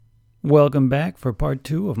Welcome back for part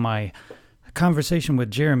two of my conversation with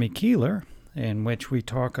Jeremy Keeler, in which we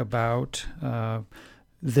talk about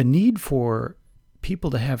the need for people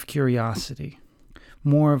to have curiosity.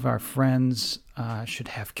 More of our friends should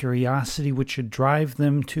have curiosity, which should drive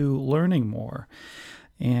them to learning more.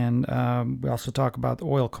 And we also talk about the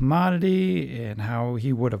oil commodity and how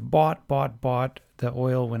he would have bought the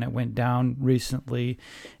oil when it went down recently,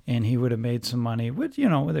 and he would have made some money. With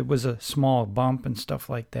it was a small bump and stuff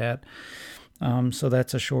like that. So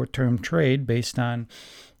that's a short-term trade based on,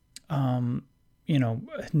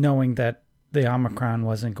 knowing that the Omicron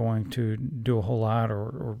wasn't going to do a whole lot,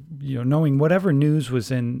 or knowing whatever news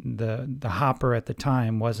was in the hopper at the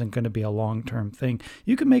time wasn't going to be a long-term thing.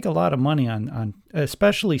 You can make a lot of money on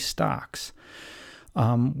especially stocks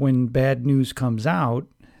when bad news comes out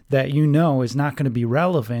that is not going to be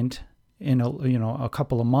relevant in a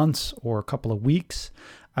couple of months or a couple of weeks.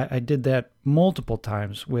 I did that multiple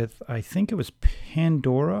times with, I think it was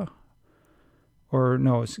Pandora, or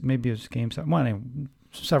no, maybe it was GameStop. Well,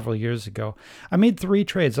 several years ago. I made 3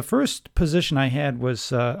 trades. The first position I had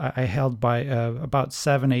was I held by about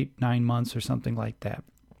 7, 8, 9 months or something like that.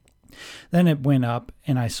 Then it went up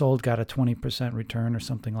and I sold, got a 20% return or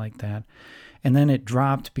something like that. And then it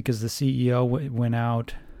dropped because the CEO went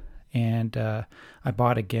out, and I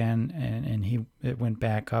bought again, and it went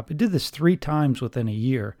back up. It did this 3 times within a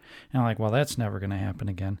year. And I'm like, well, that's never going to happen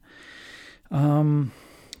again.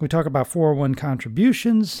 We talk about 401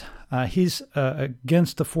 contributions. He's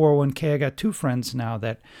against the 401k. I got 2 friends now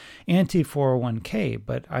that anti-401k,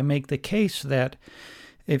 but I make the case that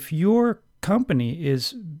if your company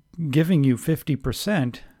is giving you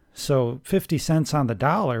 50%, so 50 cents on the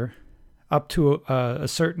dollar, up to a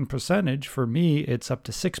certain percentage, for me, it's up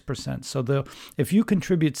to 6%. So if you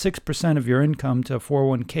contribute 6% of your income to a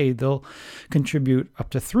 401k, they'll contribute up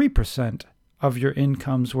to 3% of your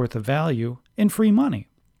income's worth of value in free money.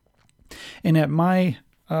 And at my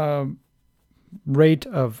rate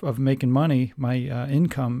of making money, my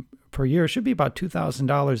income per year should be about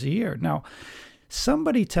 $2,000 a year. Now,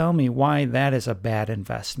 somebody tell me why that is a bad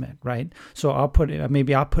investment, right? So I'll put in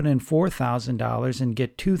 $4,000 and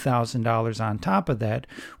get $2,000 on top of that,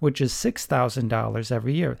 which is $6,000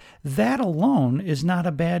 every year. That alone is not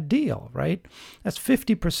a bad deal, right? That's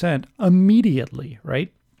 50% immediately,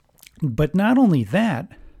 right? But not only that,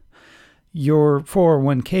 your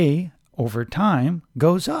 401k over time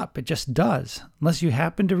goes up. It just does, unless you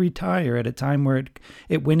happen to retire at a time where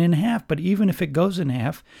it went in half. But even if it goes in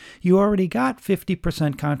half, you already got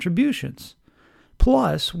 50% contributions,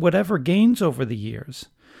 plus whatever gains over the years.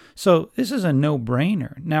 So this is a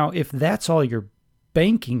no-brainer. Now, if that's all you're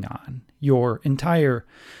banking on, your entire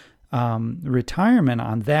retirement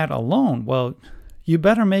on that alone, well, you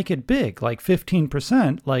better make it big, like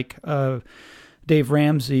 15%, like Dave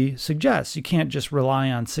Ramsey suggests. You can't just rely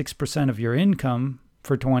on 6% of your income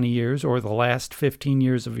for 20 years or the last 15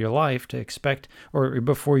 years of your life to expect, or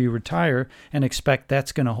before you retire, and expect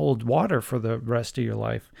that's going to hold water for the rest of your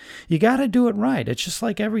life. You got to do it right. It's just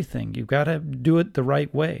like everything. You got to do it the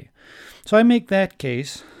right way. So I make that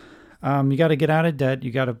case. You got to get out of debt.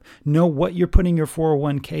 You got to know what you're putting your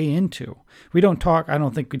 401k into. I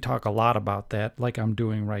don't think we talk a lot about that like I'm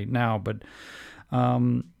doing right now, but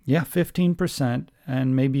 15%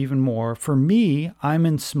 and maybe even more. For me, I'm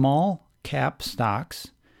in small cap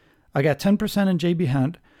stocks. I got 10% in JB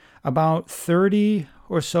Hunt, about 30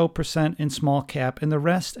 or so percent in small cap, and the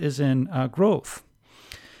rest is in growth.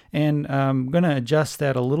 And I'm going to adjust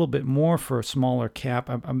that a little bit more for a smaller cap.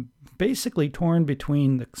 I'm basically torn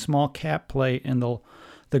between the small cap play and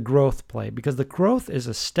the growth play, because the growth is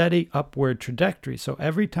a steady upward trajectory. So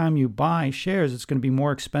every time you buy shares, it's going to be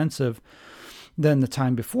more expensive than the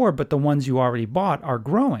time before, but the ones you already bought are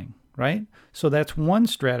growing, right? So that's one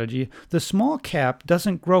strategy. The small cap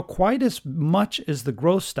doesn't grow quite as much as the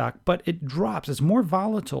growth stock, but it drops. It's more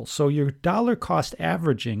volatile. So your dollar cost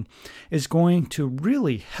averaging is going to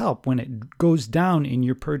really help when it goes down in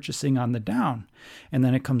your purchasing on the down. And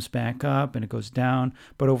then it comes back up and it goes down,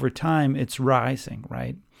 but over time it's rising,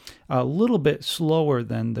 right? A little bit slower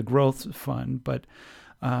than the growth fund, but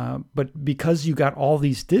because you got all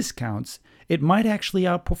these discounts, it might actually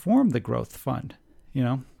outperform the growth fund,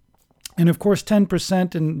 And of course,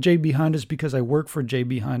 10% in JB Hunt is because I work for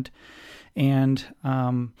JB Hunt, and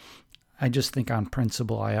I just think on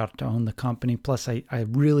principle I ought to own the company. Plus, I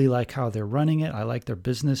really like how they're running it. I like their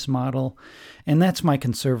business model, and that's my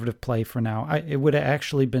conservative play for now. It would have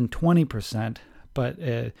actually been 20%, but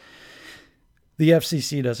the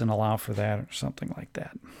FCC doesn't allow for that or something like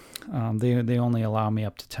that. They only allow me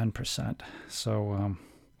up to 10%. So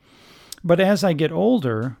But as I get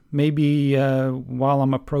older, maybe while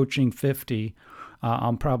I'm approaching 50,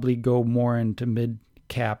 I'll probably go more into mid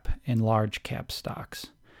cap and large cap stocks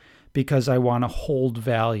because I want to hold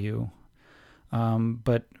value.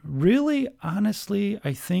 But really, honestly,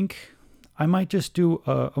 I think I might just do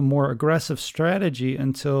a more aggressive strategy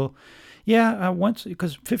until, once,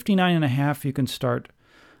 because 59.5, you can start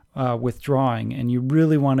withdrawing, and you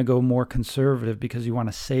really want to go more conservative because you want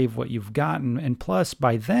to save what you've gotten. And plus,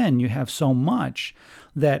 by then, you have so much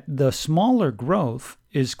that the smaller growth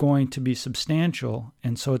is going to be substantial,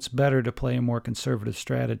 and so it's better to play a more conservative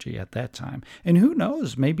strategy at that time. And who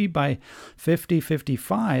knows, maybe by 50,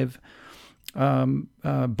 55,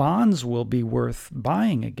 bonds will be worth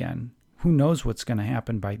buying again. Who knows what's going to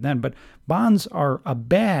happen by then? But bonds are a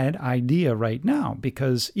bad idea right now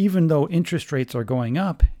because even though interest rates are going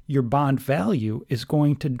up, your bond value is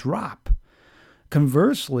going to drop.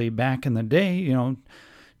 Conversely, back in the day,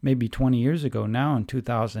 maybe 20 years ago now in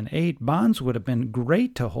 2008, bonds would have been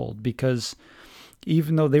great to hold because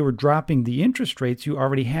even though they were dropping the interest rates, you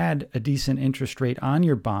already had a decent interest rate on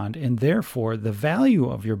your bond, and therefore the value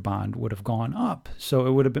of your bond would have gone up. So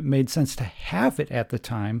it would have made sense to have it at the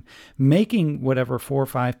time, making whatever 4 or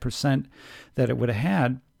 5% that it would have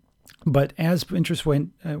had. But as interest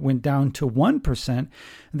went down to 1%,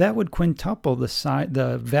 that would quintuple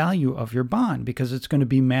the value of your bond because it's going to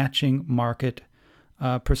be matching market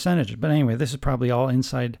percentages. But anyway, this is probably all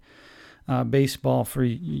inside baseball for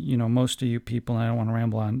most of you people, and I don't want to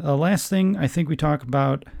ramble on. The last thing I think we talk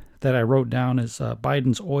about that I wrote down is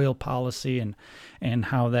Biden's oil policy and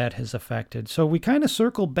how that has affected. So we kind of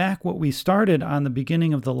circle back what we started on the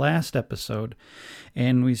beginning of the last episode,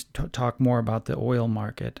 and we talk more about the oil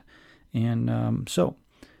market. And so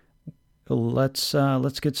let's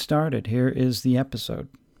get started. Here is the episode.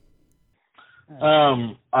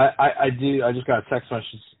 I just got a text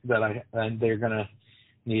message that they're gonna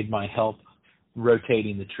need my help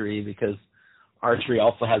rotating the tree because our tree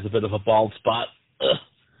also has a bit of a bald spot.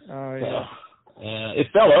 Oh yeah. So, it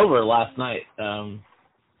fell over last night.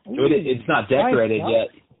 It's not decorated yet.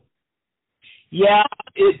 Yeah,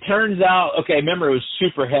 it turns out. Okay, remember it was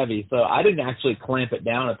super heavy, so I didn't actually clamp it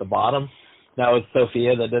down at the bottom. That was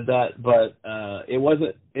Sophia that did that, but it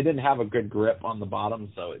didn't have a good grip on the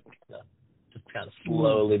bottom, so it just kind of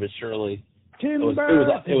slowly but surely. Timber.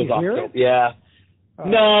 It was off. Yeah.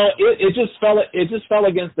 No, it just fell. It just fell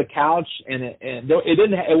against the couch, and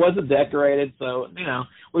it wasn't decorated, so the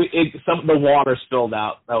water spilled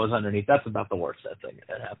out that was underneath. That's about the worst thing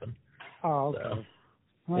that happened. Oh, okay.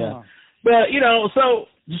 So, yeah, but so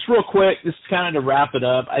just real quick, just kind of to wrap it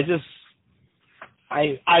up.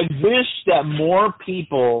 I wish that more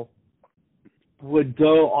people would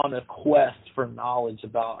go on a quest for knowledge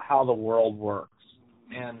about how the world works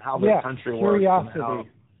and how the country works. Curiosity.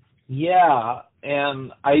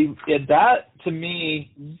 And that to me,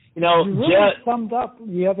 you really summed up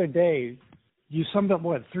the other day. You summed up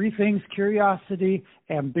what? 3 things: curiosity,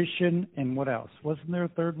 ambition, and what else? Wasn't there a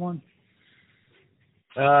third one?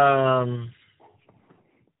 Well,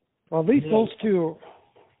 at least those 2,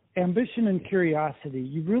 ambition and curiosity.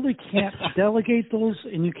 You really can't delegate those,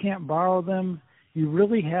 and you can't borrow them. You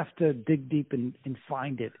really have to dig deep and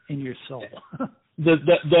find it in your soul.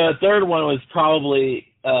 The third one was probably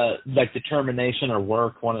like determination or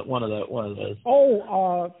work. One of those.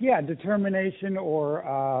 Determination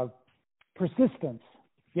or persistence.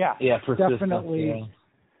 Yeah. Yeah, persistence. Definitely. Yeah.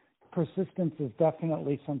 Persistence is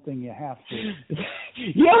definitely something you have to.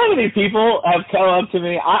 You know how many people have come up to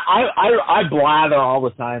me? I blather all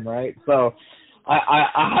the time, right? So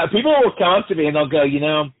I people will come up to me and they'll go,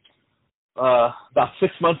 about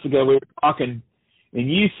 6 months ago we were talking. And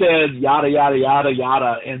you said yada, yada, yada,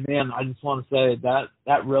 yada. And, man, I just want to say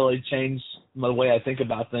that really changed the way I think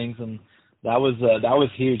about things. And that was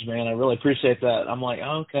huge, man. I really appreciate that. I'm like,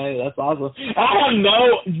 oh, okay, that's awesome. I have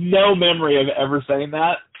no memory of ever saying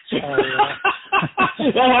that.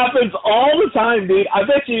 That happens all the time, dude. I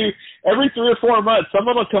bet you every 3 or 4 months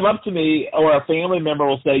someone will come up to me or a family member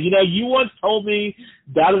will say, you once told me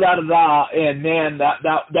da-da-da-da-da, and, man,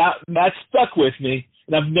 that stuck with me.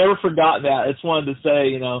 And I've never forgotten that. I just wanted to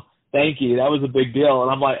say, thank you. That was a big deal.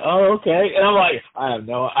 And I'm like, oh, okay. And I'm like, I have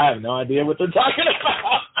no idea what they're talking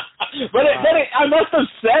about. but I must have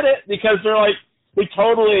said it because they're like, we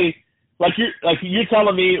totally, like you're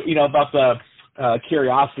telling me, about the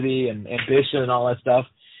curiosity and ambition and all that stuff.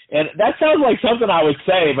 And that sounds like something I would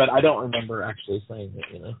say, but I don't remember actually saying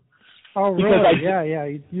it, Oh, really? Yeah.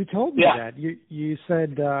 You told me that. You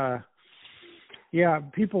said,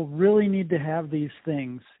 people really need to have these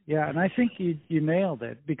things. Yeah, and I think you nailed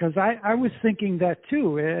it because I was thinking that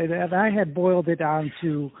too, and I had boiled it down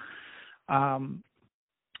to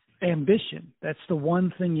ambition. That's the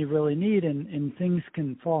one thing you really need, and things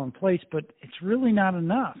can fall in place, but it's really not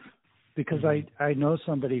enough, because I know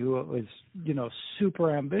somebody who was,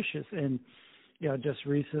 super ambitious, and just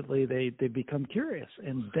recently they become curious,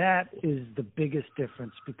 and that is the biggest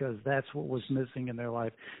difference, because that's what was missing in their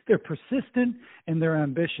life. They're persistent and they're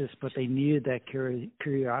ambitious, but they needed that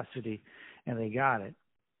curiosity, and they got it.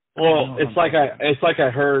 Well, it's like I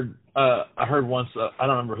heard once. I don't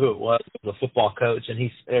remember who it was. It was a football coach, and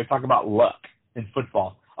they were talking about luck in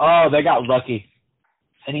football. Oh, they got lucky,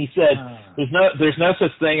 and he said there's no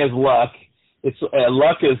such thing as luck. It's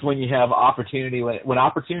luck is when you have opportunity, when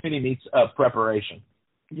opportunity meets preparation.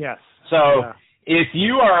 Yes. So if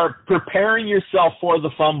you are preparing yourself for the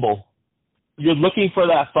fumble, you're looking for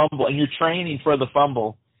that fumble, and you're training for the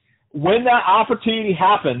fumble. When that opportunity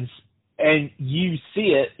happens, and you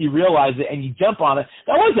see it, you realize it, and you jump on it,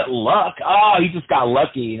 that wasn't luck. Oh, he just got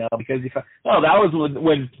lucky, because that was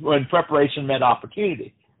when preparation met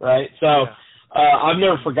opportunity, right? So I've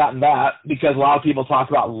never forgotten that, because a lot of people talk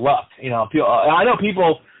about luck. I know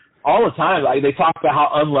people all the time, they talk about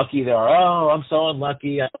how unlucky they are. Oh, I'm so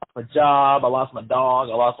unlucky. I lost my job. I lost my dog.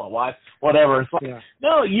 I lost my wife. Whatever. It's like,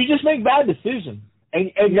 no, you just make bad decisions,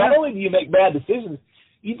 and not only do you make bad decisions,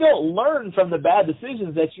 you don't learn from the bad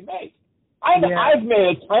decisions that you make. I've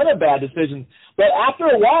made a ton of bad decisions, but after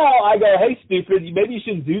a while, I go, "Hey, stupid, maybe you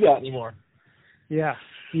shouldn't do that anymore." Yeah,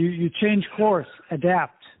 you change course,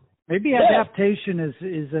 adapt. Maybe adaptation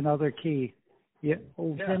is another key. Yeah.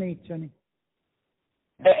 Oh, yeah. Jenny.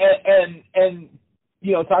 And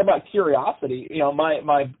talking about curiosity.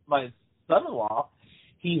 My son-in-law,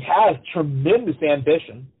 he has tremendous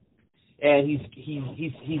ambition, and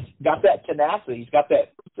he's got that tenacity. He's got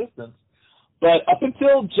that persistence. But up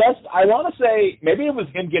until I want to say, maybe it was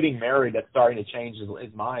him getting married that's starting to change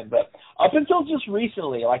his mind. But up until just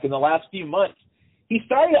recently, like in the last few months, he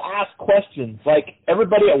started to ask questions. Like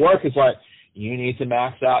everybody at work is like, you need to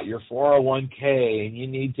max out your 401k, and you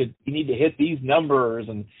need to hit these numbers.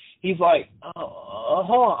 And he's like,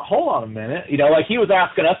 hold on a minute. Like he was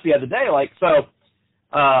asking us the other day, like, so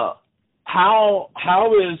how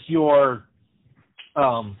is your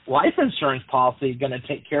life insurance policy going to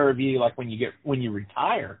take care of you, like when you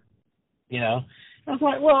retire? I was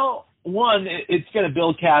like, well, one, it's going to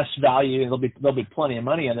build cash value, and there'll be plenty of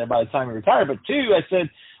money in there by the time you retire. But two, I said,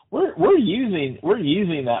 we're using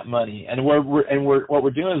that money, and what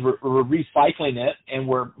we're doing is we're recycling it, and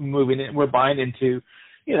we're moving it, and we're buying into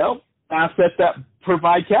assets that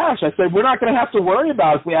provide cash. I said, we're not going to have to worry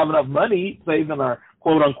about if we have enough money saved in our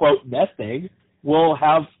quote unquote nest egg. We'll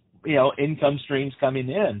have income streams coming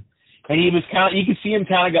in. And he was you could see him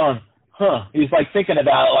kind of going, He's like thinking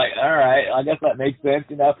about it, like, all right, I guess that makes sense,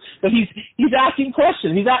 But he's asking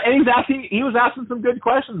questions. He was asking some good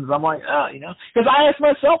questions. I'm like, because I asked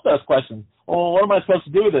myself those questions. Well, what am I supposed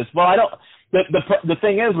to do with this? Well, I don't. The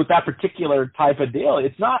thing is, with that particular type of deal,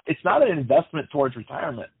 it's not an investment towards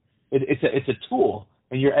retirement. It's a tool.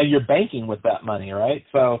 And you're banking with that money, right?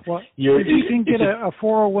 So if you can get a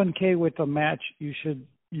 401k with a match, you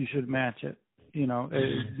should match it.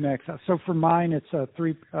 Max out. So for mine, it's a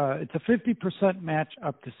 50% match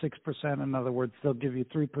up to 6%. In other words, they'll give you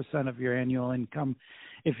 3% of your annual income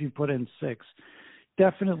if you put in 6%.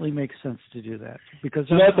 Definitely makes sense to do that, because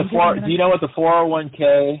do you know what the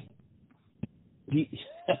 401k?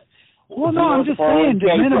 Well, no, I'm just saying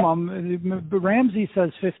the minimum. Ramsey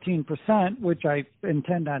says 15%, which I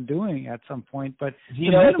intend on doing at some point. But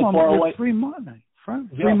the minimum is free money.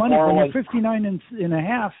 Free money. When you're 59 and a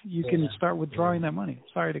half, you can start withdrawing that money.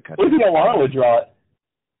 Sorry to cut you. What if you don't want to withdraw it?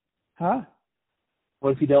 Huh?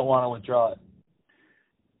 What if you don't want to withdraw it?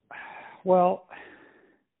 Well,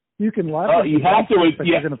 you can leverage you have to, but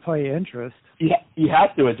you're going to pay interest. You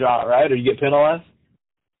have to withdraw it, right? Or you get penalized?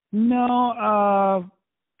 No,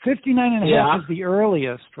 59 and a half is the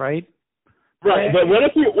earliest, right? Right, but what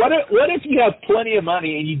if you have plenty of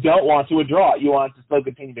money and you don't want to withdraw it? You want it to still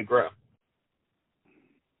continue to grow?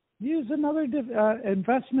 Use another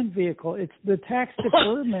investment vehicle. It's the tax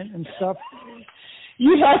deferment and stuff.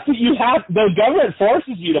 You have the government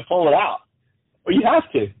forces you to pull it out, or you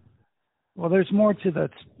have to. Well, there's more to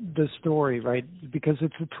the story, right? Because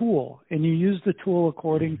it's a tool, and you use the tool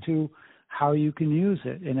according to how you can use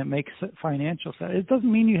it, and it makes financial sense. It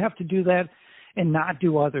doesn't mean you have to do that and not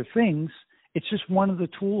do other things. It's just one of the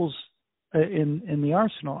tools in the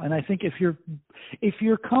arsenal. And I think if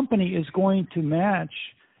your company is going to match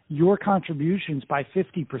your contributions by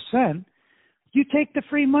 50%, you take the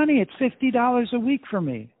free money. It's $50 a week for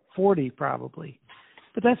me, $40 probably.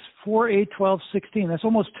 But that's 4, 8, 12, 16. That's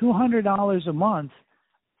almost $200 a month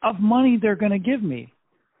of money they're going to give me.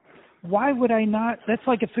 why would I not? That's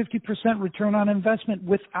like a 50% return on investment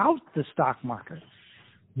without the stock market.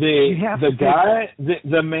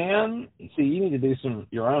 The man. See, you need to do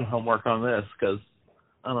your own homework on this, because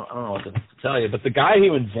I don't know what to tell you. But the guy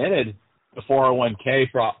who invented the 401k,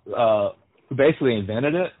 who basically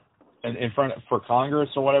invented it, and for Congress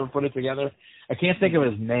or whatever, put it together. I can't think of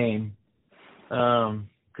his name,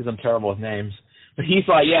 because I'm terrible with names. But he's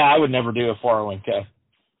like, yeah, I would never do a 401k.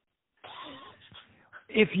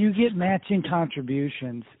 If you get matching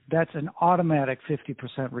contributions, that's an automatic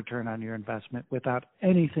 50% return on your investment without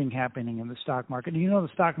anything happening in the stock market. You know the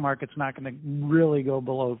stock market's not going to really go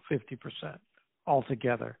below 50%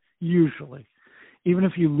 altogether, usually. Even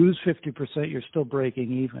if you lose 50%, you're still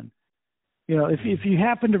breaking even. You know, if you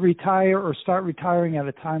happen to retire or start retiring at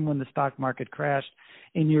a time when the stock market crashed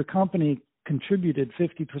and your company contributed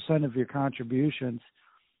 50% of your contributions,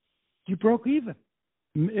 you broke even.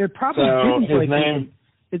 It probably didn't break even.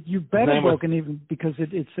 You've better broken even because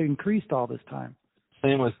it's increased all this time. His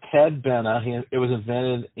name was Ted Benna. It was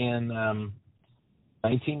invented in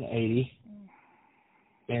 1980.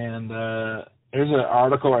 And here's an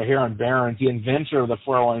article right here on Barron's. The inventor of the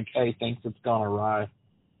 401k thinks it's gone awry.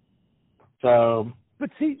 So, but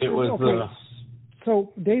see,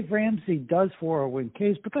 so Dave Ramsey does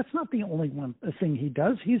 401ks, but that's not the only thing he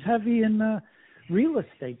does. He's heavy in real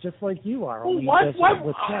estate, just like you are. What?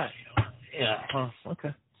 Yeah.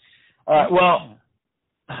 Okay. All right. Well,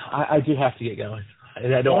 I do have to get going.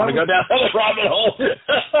 I don't want to go down that rabbit hole.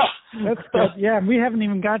 That's good. Yeah, and we haven't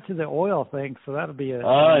even got to the oil thing, so that'll be an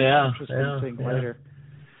interesting thing later.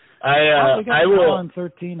 We got Colin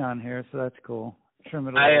 13 on here, so that's cool. Trim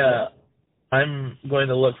it a little bit. I'm going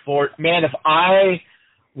to look forward. Man, if I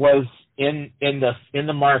was in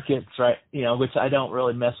the markets, right? You know, which I don't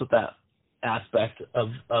really mess with that aspect of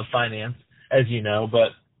finance, as you know,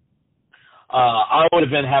 but I would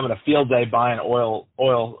have been having a field day buying oil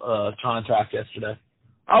contract yesterday.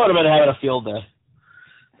 I would have been having a field day.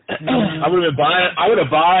 I would have been buying. I would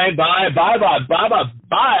have buy. I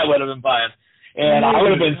would have been buying, and I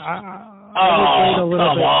would have been.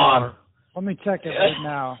 Come on. Let me check it right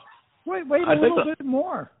now. Wait a little bit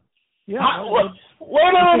more. Yeah. Wait a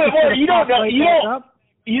little bit more. You don't know.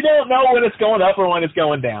 You don't know when it's going up or when it's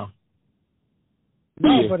going down.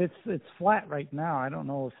 No, but it's flat right now. I don't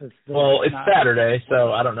know if it's. Well, it's Saturday,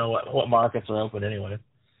 so I don't know what markets are open anyway.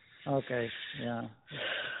 Okay. Yeah.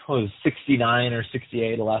 What was it, 69 or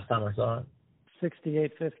 68 the last time I saw it?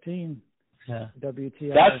 68.15. Yeah.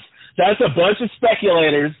 WTI. That's a bunch of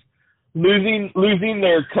speculators losing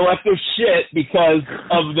their collective shit because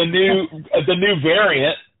of the new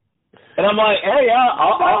variant. And I'm like, hey,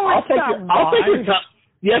 I'll take your time.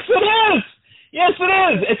 Yes, it is. Yes, it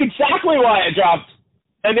is. It's exactly why it dropped.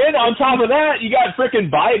 And then on top of that, you got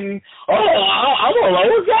frickin' Biden. I'm gonna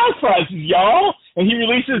lower gas prices, y'all. And he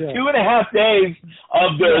releases 2.5 days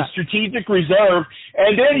of the strategic reserve.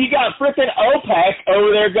 And then you got frickin' OPEC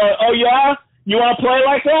over there going, oh yeah, you want to play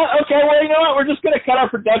like that? Okay, well, you know what? We're just gonna cut our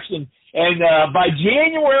production. And by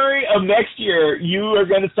January of next year, you are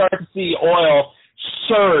going to start to see oil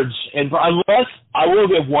surge. And unless, I will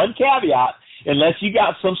give one caveat, unless you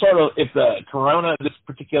got some sort of, if the corona, this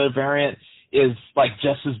particular variant is like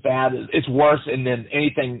just as bad, it's worse than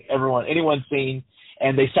anyone's seen,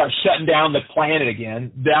 and they start shutting down the planet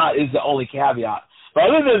again, that is the only caveat. But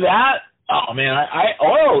other than that, oh man,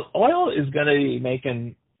 oil is going to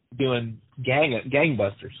be doing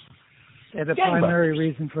gangbusters. And the primary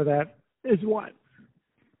reason for that is what?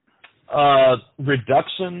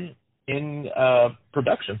 Reduction in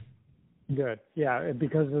production. Good. Yeah,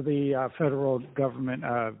 because of the federal government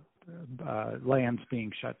lands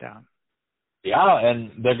being shut down. Yeah,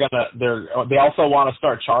 and they also want to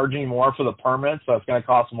start charging more for the permits, so it's going to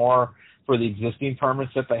cost more for the existing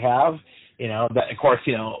permits that they have. You know, that, of course,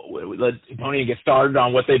 you know, don't even get started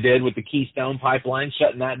on what they did with the Keystone Pipeline,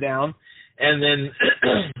 shutting that down. And then,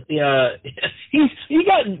 he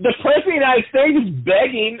got the president of the United States is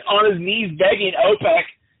begging on his knees, begging OPEC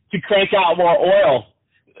to crank out more oil.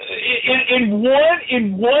 In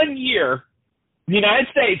one year, the United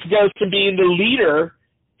States goes from being the leader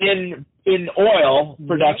in oil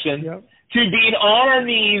production to being on our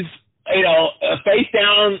knees, face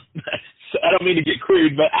down. I don't mean to get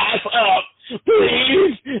crude, but ass up.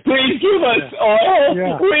 Please give us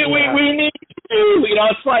oil. We need to.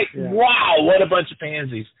 It's like, wow, what a bunch of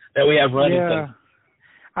pansies that we have running things.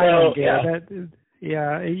 I don't get that.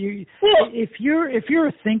 Yeah, if you're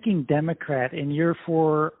a thinking Democrat and you're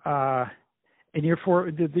for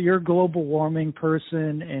your global warming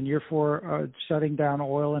person and you're for shutting down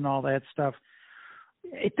oil and all that stuff,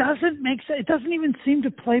 it doesn't make sense. It doesn't even seem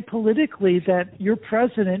to play politically that your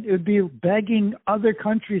president would be begging other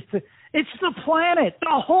countries to. It's the planet,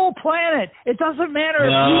 the whole planet. It doesn't matter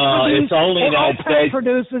if you produce it's only the United States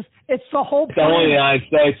produces. It's the whole It's planet. only the United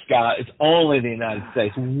States, Scott. It's only the United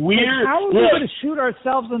States. Weird. How are we going to shoot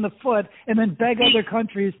ourselves in the foot and then beg other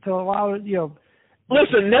countries to allow it?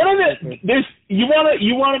 Listen, none of it. You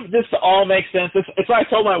want this to all make sense. It's like I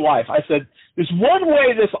told my wife. I said, "There's one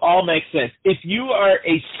way this all makes sense. If you are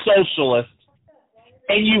a socialist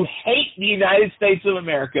and you hate the United States of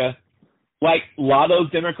America, like a lot of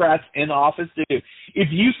those Democrats in office do, if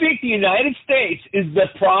you think the United States is the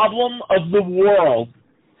problem of the world,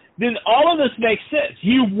 then all of this makes sense.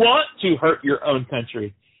 You want to hurt your own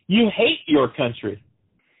country. You hate your country.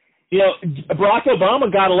 Barack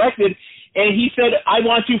Obama got elected, and he said, I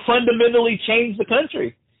want to fundamentally change the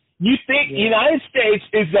country. You think the United States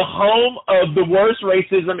is the home of the worst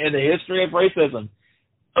racism in the history of racism.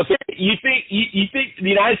 Okay, you think the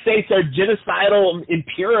United States are genocidal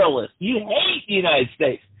imperialists. You hate the United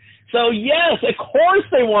States. So, yes, of course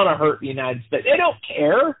they want to hurt the United States. They don't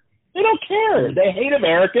care. They don't care. They hate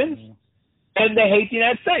Americans, and they hate the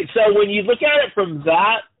United States. So when you look at it from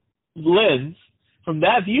that lens, from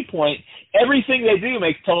that viewpoint, everything they do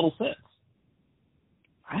makes total sense.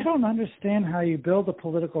 I don't understand how you build a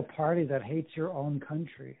political party that hates your own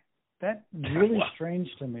country. That's really strange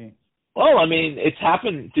to me. Well, I mean, it's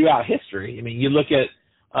happened throughout history. I mean, you look at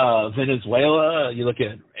Venezuela, you look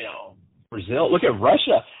at Brazil, look at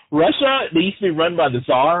Russia. Russia, they used to be run by the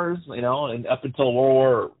czars, and up until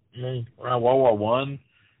around World War One,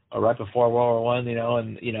 or right before World War One,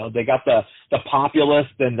 they got the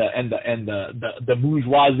populists and the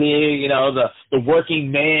bourgeoisie, the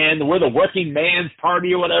working man. We're the working man's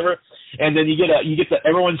party or whatever. And then you get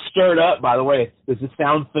everyone stirred up. By the way, does this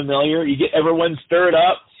sound familiar? You get everyone stirred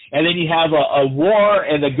up, and then you have a war,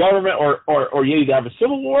 and the government, or you either have a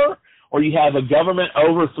civil war, or you have a government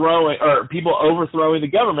overthrowing, or people overthrowing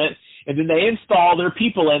the government. And then they install their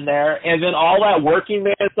people in there, and then all that working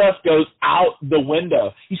man stuff goes out the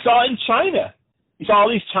window. You saw it in China. You saw all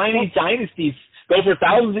these Chinese dynasties go for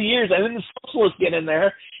thousands of years, and then the socialists get in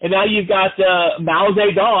there, and now you've got Mao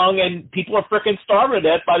Zedong, and people are freaking starving to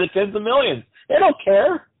death by the tens of millions. They don't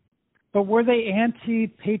care. But were they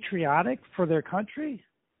anti-patriotic for their country?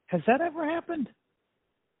 Has that ever happened?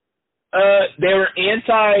 They were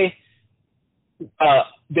anti.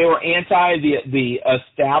 They were anti the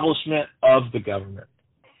establishment of the government.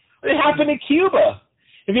 It happened in Cuba.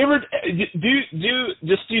 If you ever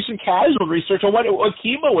do some casual research on what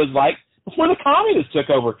Cuba was like before the communists took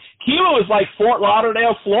over. Cuba was like Fort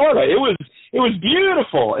Lauderdale, Florida. It was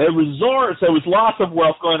beautiful. It was resorts. There was lots of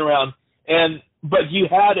wealth going around, but you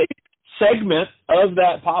had a segment of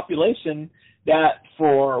that population that,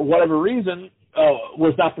 for whatever reason,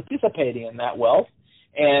 was not participating in that wealth.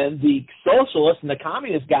 And the socialists and the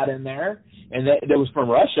communists got in there, and that was from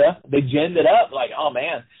Russia. They ginned it up like, oh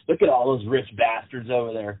man, look at all those rich bastards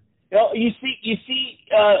over there. You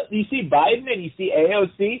see Biden and you see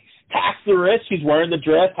AOC tax the rich. He's wearing the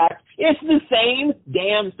dress. It's the same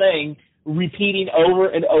damn thing repeating over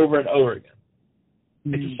and over and over again.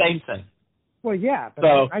 It's the same thing. Well, yeah, but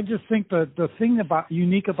so, I just think the thing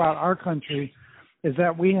unique about our country is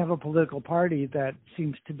that we have a political party that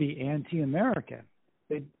seems to be anti-American.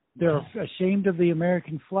 They're ashamed of the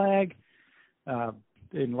American flag,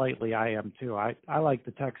 and lately I am too. I like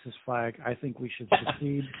the Texas flag. I think we should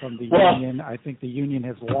secede from the Union. I think the Union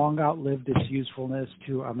has long outlived its usefulness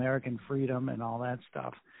to American freedom and all that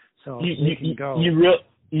stuff. So they can go.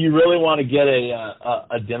 You really want to get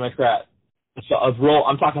a Democrat? So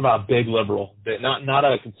I'm talking about a big liberal, not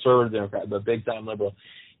a conservative Democrat, but a big time liberal.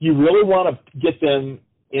 You really want to get them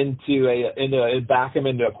back them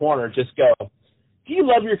into a corner. Just go, do you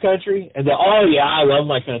love your country? And they're, oh yeah, I love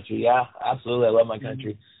my country. Yeah, absolutely, I love my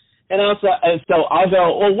country. And so I'll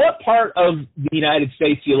go, well, what part of the United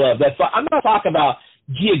States do you love? I'm not talking about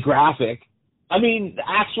geographic. I mean,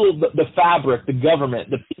 the fabric, the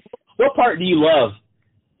government, the people. What part do you love?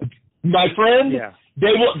 My friend,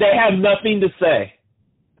 they have nothing to say.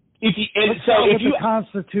 The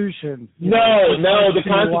Constitution. No, the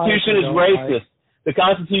Constitution is racist. The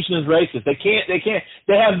Constitution is racist. They can't.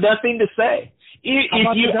 They have nothing to say. How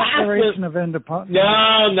about the Declaration of Independence?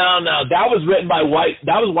 No. That was written by white.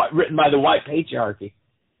 That was written by the white patriarchy.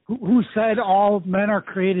 Who said all men are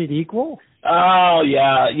created equal? Oh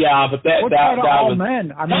yeah, but that all was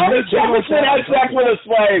men. I mean, Jefferson had sex with a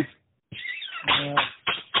slave.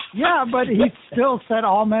 Yeah, but he still said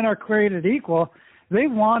all men are created equal. They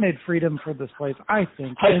wanted freedom for the slaves, I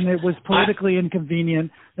think, and it was politically inconvenient,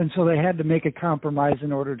 and so they had to make a compromise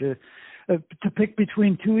in order to to pick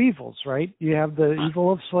between two evils, right? You have the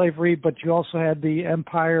evil of slavery, but you also had the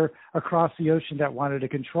empire across the ocean that wanted to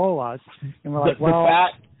control us. And we're like,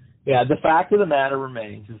 the fact of the matter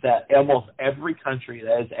remains is that almost every country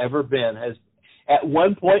that has ever been has, at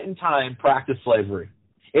one point in time, practiced slavery.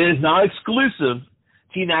 It is not exclusive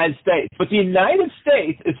to the United States. But the United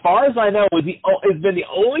States, as far as I know, has been the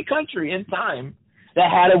only country in time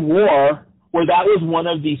that had a war where that was one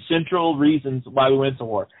of the central reasons why we went to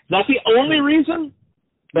war. Not the only reason,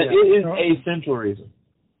 but it is a central reason.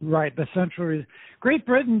 Right, the central reason. Great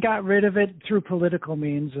Britain got rid of it through political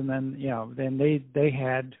means, and then then they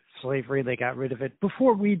had slavery. They got rid of it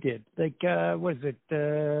before we did. Like what is it?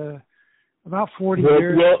 About 40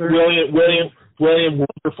 years. William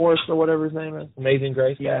Wilberforce or whatever his name is. Amazing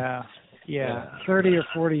Grace. Yeah. 30 or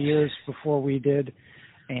 40 years before we did,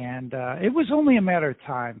 and it was only a matter of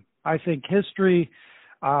time. I think history,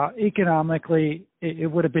 economically,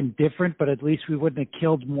 it would have been different, but at least we wouldn't have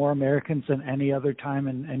killed more Americans than any other time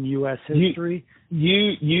in U.S. history.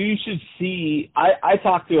 You should see. I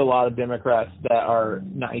talk to a lot of Democrats that are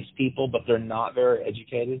nice people, but they're not very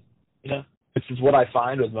educated. This is what I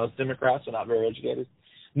find with most Democrats. They're not very educated.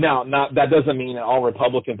 Now, that doesn't mean that all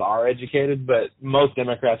Republicans are educated, but most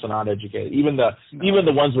Democrats are not educated. Even the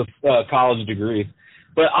ones with college degrees.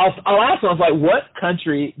 But I'll ask them, I was like, what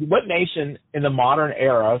nation in the modern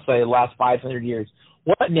era, say the last 500 years,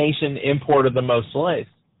 what nation imported the most slaves?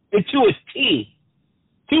 And to a T,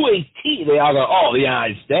 they all go, oh, the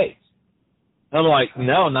United States. And I'm like,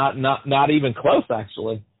 no, not even close,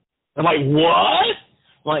 actually. I'm like, what?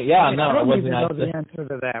 I'm like, yeah, no, it wasn't. I don't even know the answer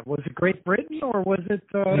to that. Was it Great Britain or was it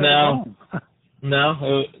No,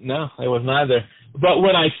 it was neither. But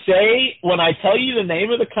when I tell you the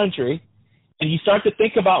name of the country, and you start to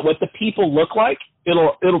think about what the people look like,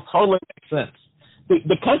 it'll totally make sense.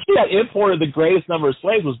 The country that imported the greatest number of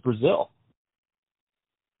slaves was Brazil.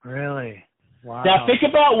 Really? Wow. Now think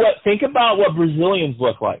about what Brazilians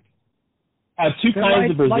look like. I have two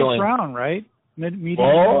kinds of Brazilians. Light brown, right? Medium.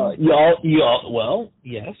 Well,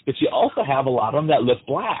 yes, but you also have a lot of them that look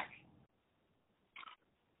black.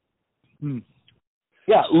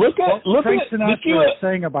 Yeah, Frank Sinatra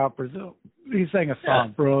sang about Brazil. He sang a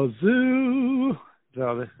song, Brazil.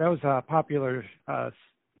 So that was a popular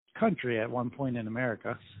country at one point in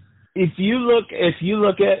America. If you look at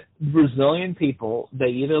Brazilian people, they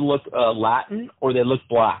either look Latin or they look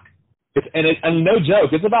black. And no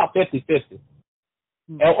joke, it's about 50-50.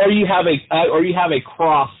 Or you have a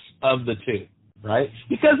cross of the two, right?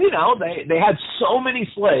 Because they had so many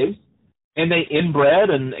slaves. And they inbred,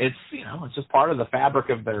 and it's just part of the fabric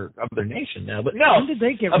of their nation now. But no, when did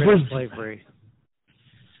they get rid of slavery?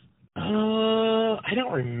 I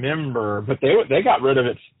don't remember, but they got rid of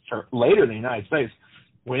it later in the United States.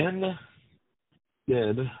 When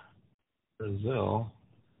did Brazil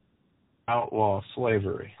outlaw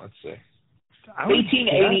slavery? Let's see.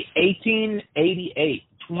 1888.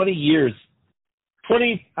 20 years.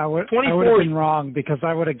 I would have been wrong because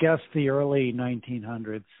I would have guessed the early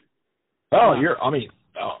 1900s. Oh,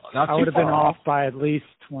 not too I would have been off by at least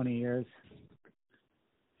 20 years.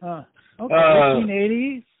 Okay,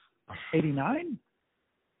 1880, 89?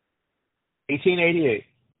 1888.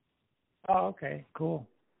 Oh, okay, cool.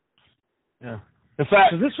 Yeah. In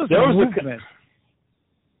fact, so this was a movement.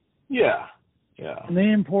 Yeah. And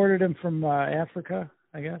they imported them from Africa,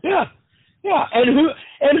 I guess. Yeah. And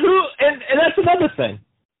that's another thing.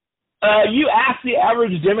 You ask the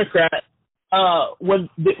average Democrat. When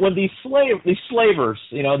these slavers,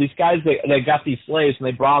 these guys, they got these slaves and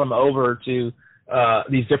they brought them over to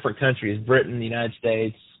these different countries, Britain, the United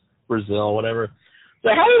States, Brazil, whatever.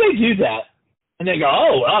 So how do they do that? And they go,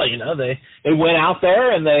 oh well, they went out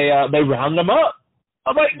there and they rounded them up.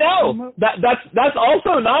 I'm like, no, that's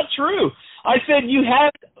also not true. I said you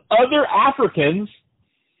had other Africans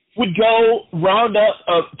would go round up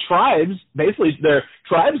tribes, basically their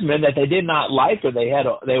tribesmen that they did not like or they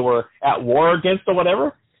were at war against or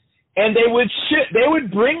whatever, and they would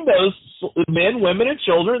bring those men, women, and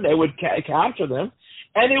children. They would capture them,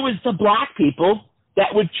 and it was the black people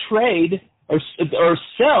that would trade or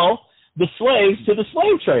sell the slaves to the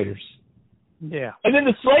slave traders. Yeah, and then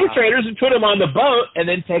the slave traders would put them on the boat and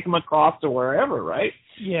then take them across to wherever, right?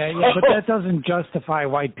 Yeah, but that doesn't justify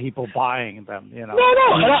white people buying them, No.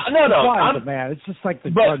 Man, it's just like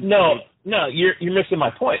the. But no, you're missing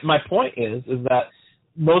my point. My point is that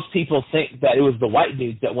most people think that it was the white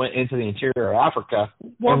dudes that went into the interior of Africa.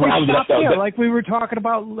 Well, like we were talking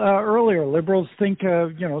about earlier. Liberals think,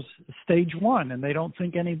 stage one, and they don't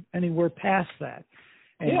think anywhere past that.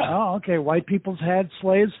 And, oh, okay, white people's had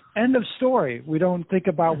slaves. End of story. We don't think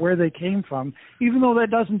about where they came from, even though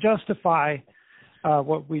that doesn't justify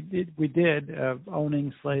what we did.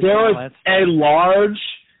 Owning slaves. There was a large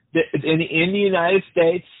in the United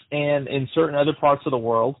States and in certain other parts of the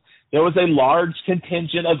world. There was a large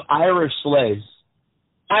contingent of Irish slaves.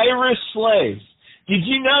 Irish slaves. Did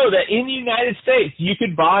you know that in the United States you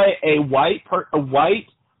could buy a white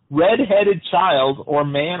red-headed child or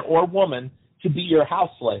man or woman to be your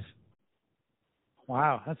house slave?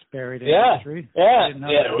 Wow, that's buried in history. Yeah.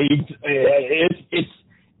 It's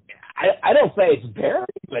I don't say it's buried,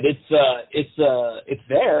 but it's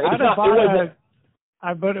there.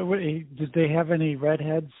 Did they have any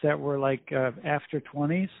redheads that were like after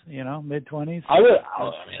 20s? Mid-20s? I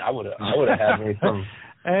would have had me from.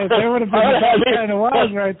 Hey, there would have been kind of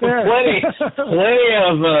wild right there. Plenty of.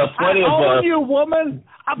 I own you, woman.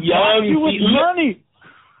 I bought you with money.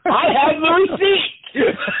 I have the receipt.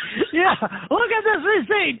 Yeah, look at this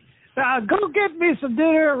receipt. Go get me some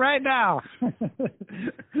dinner right now.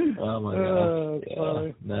 Oh my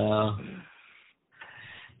God! No.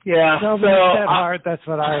 Yeah. So that heart. That's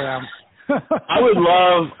what I am. I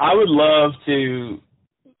would love to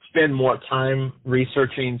spend more time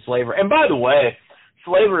researching slavery. And by the way,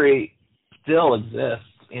 slavery still exists.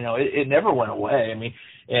 It never went away. I mean,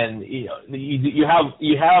 and you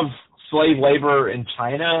have slave labor in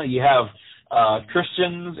China. You have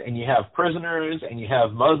Christians, and you have prisoners, and you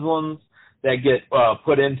have Muslims that get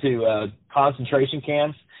put into concentration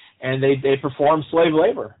camps, and they perform slave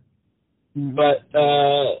labor. Mm-hmm. But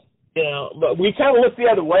we kind of look the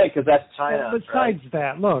other way because that's China. Well, besides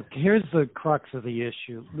that, look, here's the crux of the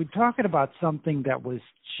issue. We're talking about something that was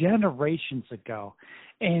generations ago,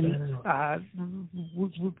 and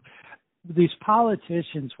these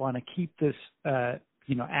politicians want to keep this,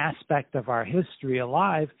 aspect of our history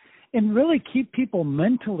alive, and really keep people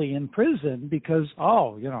mentally in prison because,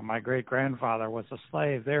 my great-grandfather was a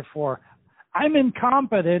slave, therefore I'm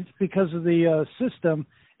incompetent because of the system,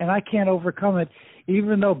 and I can't overcome it,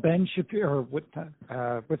 even though Ben Shapiro,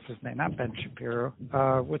 what's his name? Not Ben Shapiro.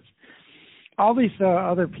 All these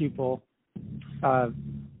other people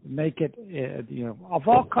make it, of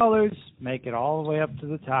all colors, make it all the way up to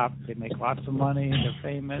the top. They make lots of money, they're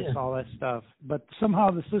famous, all that stuff. But somehow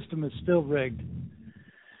the system is still rigged.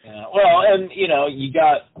 Yeah. Well, and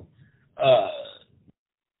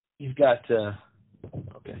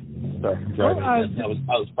okay. Sorry, I'm driving. I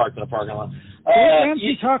was parked in a parking lot.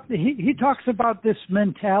 He talks about this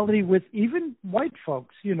mentality with even white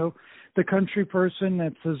folks. The country person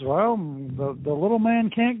that says, "Well, the little man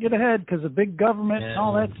can't get ahead because of big government and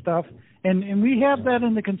all that stuff." And we have that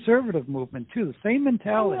in the conservative movement too. The same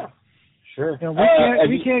mentality. Oh, yeah. Sure.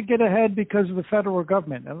 We can't get ahead because of the federal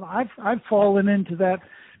government. And I've fallen into that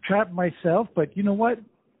trap myself. But you know what?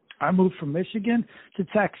 I moved from Michigan to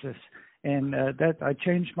Texas. And that I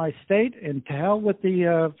changed my state, and to hell with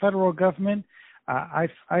the federal government. I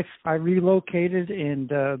relocated, and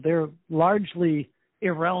they're largely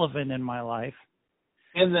irrelevant in my life.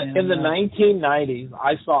 In the 1990s,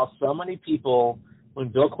 I saw so many people when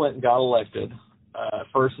Bill Clinton got elected,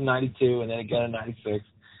 first in 92 and then again in 96.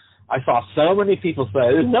 I saw so many people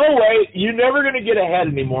say, "There's no way, you're never going to get ahead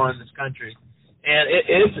anymore in this country, and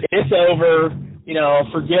it's over.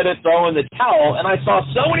 Forget it, throw in the towel." And I saw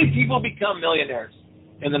so many people become millionaires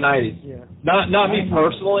in the 90s. Yeah. Not me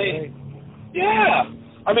personally. Yeah.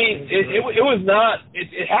 I mean, it was not.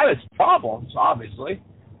 It had its problems, obviously,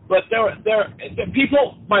 but there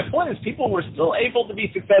people. My point is, people were still able to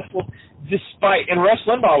be successful despite. And Rush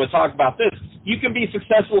Limbaugh would talk about this. You can be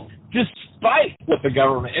successful despite what the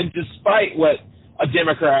government and despite what a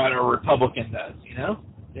Democrat or Republican does.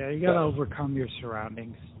 Yeah, you got to overcome your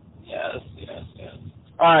surroundings. Yes.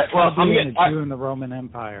 All right. Well, I'm getting a Jew in the Roman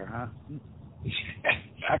Empire, huh?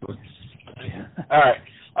 Exactly. All right.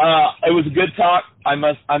 It was a good talk. I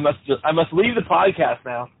must leave the podcast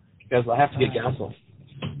now because I have to get gasoline.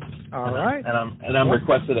 All right. And I'm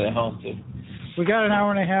requested at home too. We got an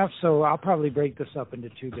hour and a half, so I'll probably break this up into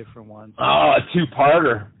two different ones. Oh, a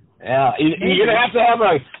two-parter. Yeah. You're gonna have to have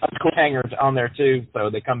a cliffhanger on there too, so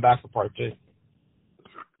they come back for part two.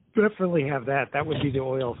 Definitely have that. That would be the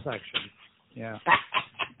oil section. Yeah.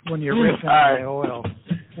 When you're riffing on the oil.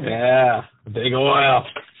 Yeah. Big oil.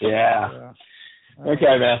 Yeah.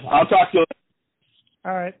 Okay, man. I'll talk to you later.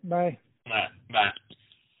 All right. Bye. Bye.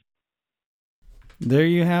 There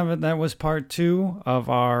you have it. That was part two of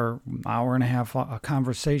our hour and a half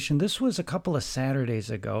conversation. This was a couple of Saturdays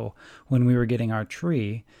ago when we were getting our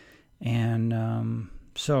tree. And I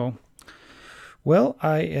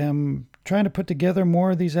am trying to put together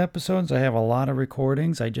more of these episodes. I have a lot of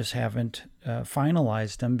recordings. I just haven't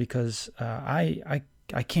finalized them because I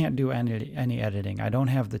can't do any editing. I don't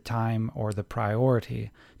have the time or the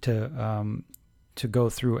priority to go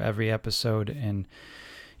through every episode and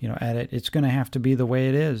edit. It's going to have to be the way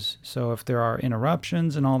it is. So if there are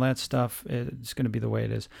interruptions and all that stuff, it's going to be the way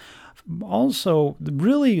it is. Also,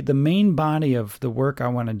 really the main body of the work I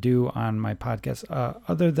want to do on my podcast,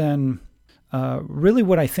 other than really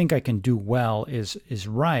what I think I can do well is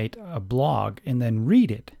write a blog and then read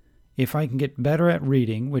it. If I can get better at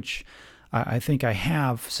reading, which I think I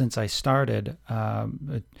have since I started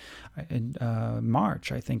in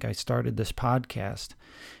March. I think I started this podcast,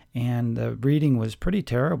 and the reading was pretty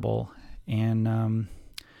terrible. And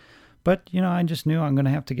but I just knew I'm going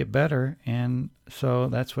to have to get better, and so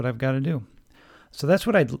that's what I've got to do. So that's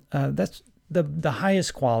what that's the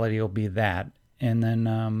highest quality will be that. And then,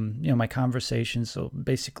 my conversations will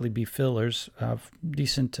basically be fillers of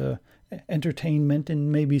decent entertainment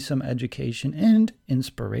and maybe some education and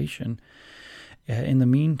inspiration in the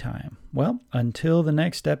meantime. Well, until the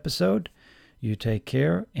next episode, you take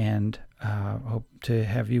care, and hope to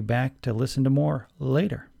have you back to listen to more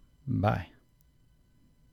later. Bye.